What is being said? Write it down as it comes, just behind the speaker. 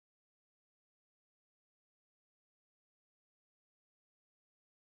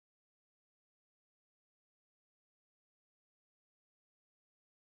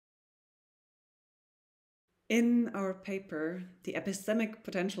In our paper, The Epistemic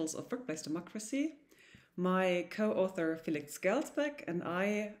Potentials of Workplace Democracy, my co-author Felix Gerlsbeck and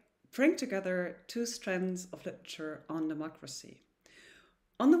I bring together two strands of literature on democracy.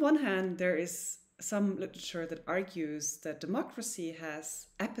 On the one hand, there is some literature that argues that democracy has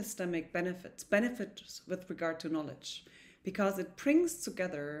epistemic benefits with regard to knowledge, because it brings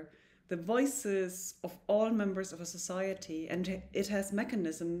together the voices of all members of a society, and it has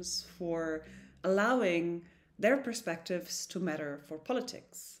mechanisms for allowing their perspectives to matter for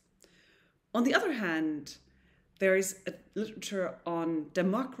politics. On the other hand, there is a literature on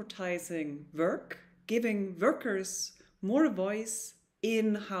democratizing work, giving workers more voice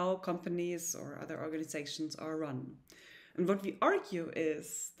in how companies or other organizations are run. And what we argue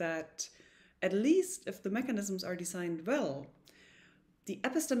is that at least if the mechanisms are designed well, the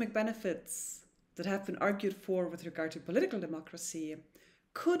epistemic benefits that have been argued for with regard to political democracy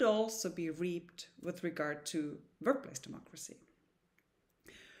could also be reaped with regard to workplace democracy.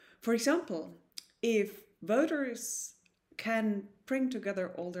 For example, if voters can bring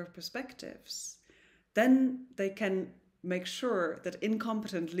together all their perspectives, then they can make sure that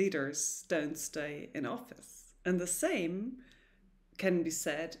incompetent leaders don't stay in office. And the same can be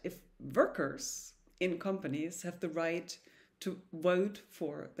said if workers in companies have the right to vote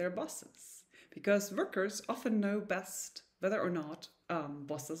for their bosses, because workers often know best whether or not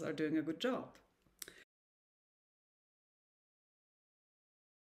bosses are doing a good job.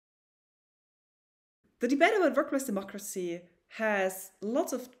 The debate about workplace democracy has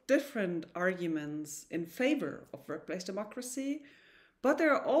lots of different arguments in favor of workplace democracy, but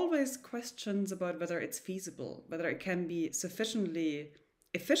there are always questions about whether it's feasible, whether it can be sufficiently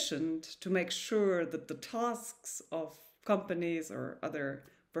efficient to make sure that the tasks of companies or other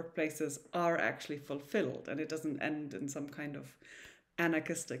workplaces are actually fulfilled and it doesn't end in some kind of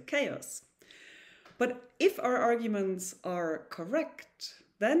anarchistic chaos. But if our arguments are correct,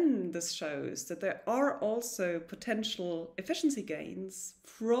 then this shows that there are also potential efficiency gains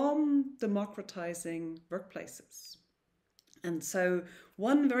from democratizing workplaces. And so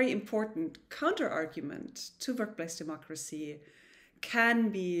one very important counter-argument to workplace democracy can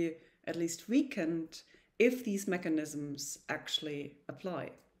be at least weakened if these mechanisms actually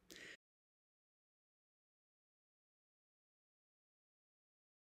apply.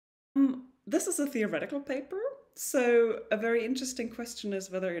 This is a theoretical paper, so a very interesting question is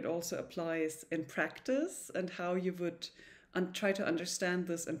whether it also applies in practice and how you would try to understand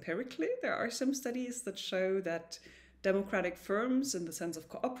this empirically. There are some studies that show that democratic firms, in the sense of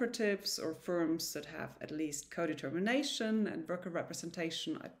cooperatives or firms that have at least co-determination and worker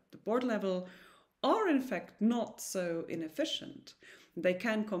representation at the board level, are in fact not so inefficient. They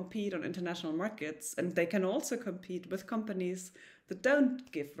can compete on international markets, and they can also compete with companies that don't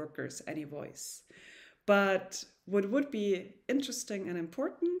give workers any voice. But what would be interesting and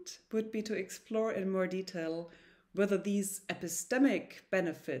important would be to explore in more detail whether these epistemic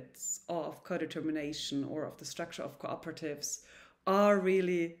benefits of co-determination or of the structure of cooperatives are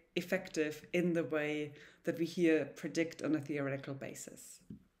really effective in the way that we here predict on a theoretical basis.